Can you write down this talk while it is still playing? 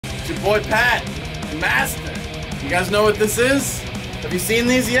your boy Pat, the master. You guys know what this is? Have you seen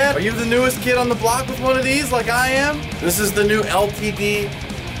these yet? Are you the newest kid on the block with one of these like I am? This is the new LTD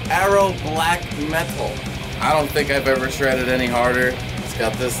Arrow Black Metal. I don't think I've ever shredded any harder. It's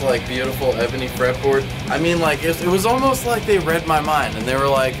got this like beautiful ebony fretboard. I mean, like it was almost like they read my mind and they were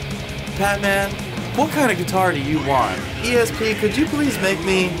like, Pat man, what kind of guitar do you want? ESP, could you please make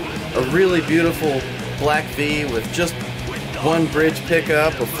me a really beautiful black V with just one bridge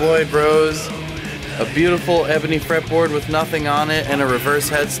pickup, a Floyd Rose, a beautiful ebony fretboard with nothing on it, and a reverse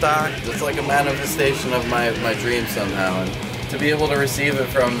headstock? It's like a manifestation of my dream somehow. And to be able to receive it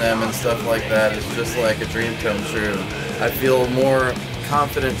from them and stuff like that is just like a dream come true. I feel more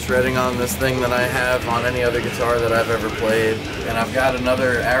confident shredding on this thing than I have on any other guitar that I've ever played. And I've got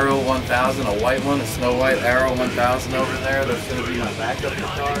another Arrow 1000, a white one, a snow white Arrow 1000 over there that's going to be my backup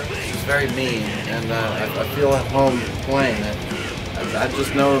guitar. It's very mean, and I feel at home playing it. I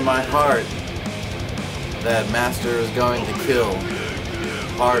just know in my heart that Master is going to kill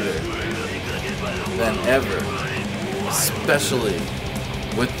harder than ever, especially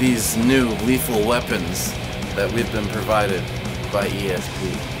with these new lethal weapons that we've been provided by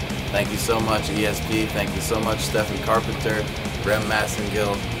ESP. Thank you so much, ESP. Thank you so much, Stephen Carpenter, Rem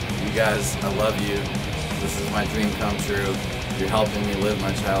Massengill. You guys, I love you. This is my dream come true. You're helping me live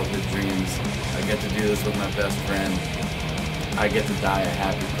my childhood dreams. I get to do this with my best friend. I get to die a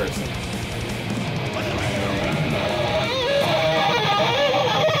happy person.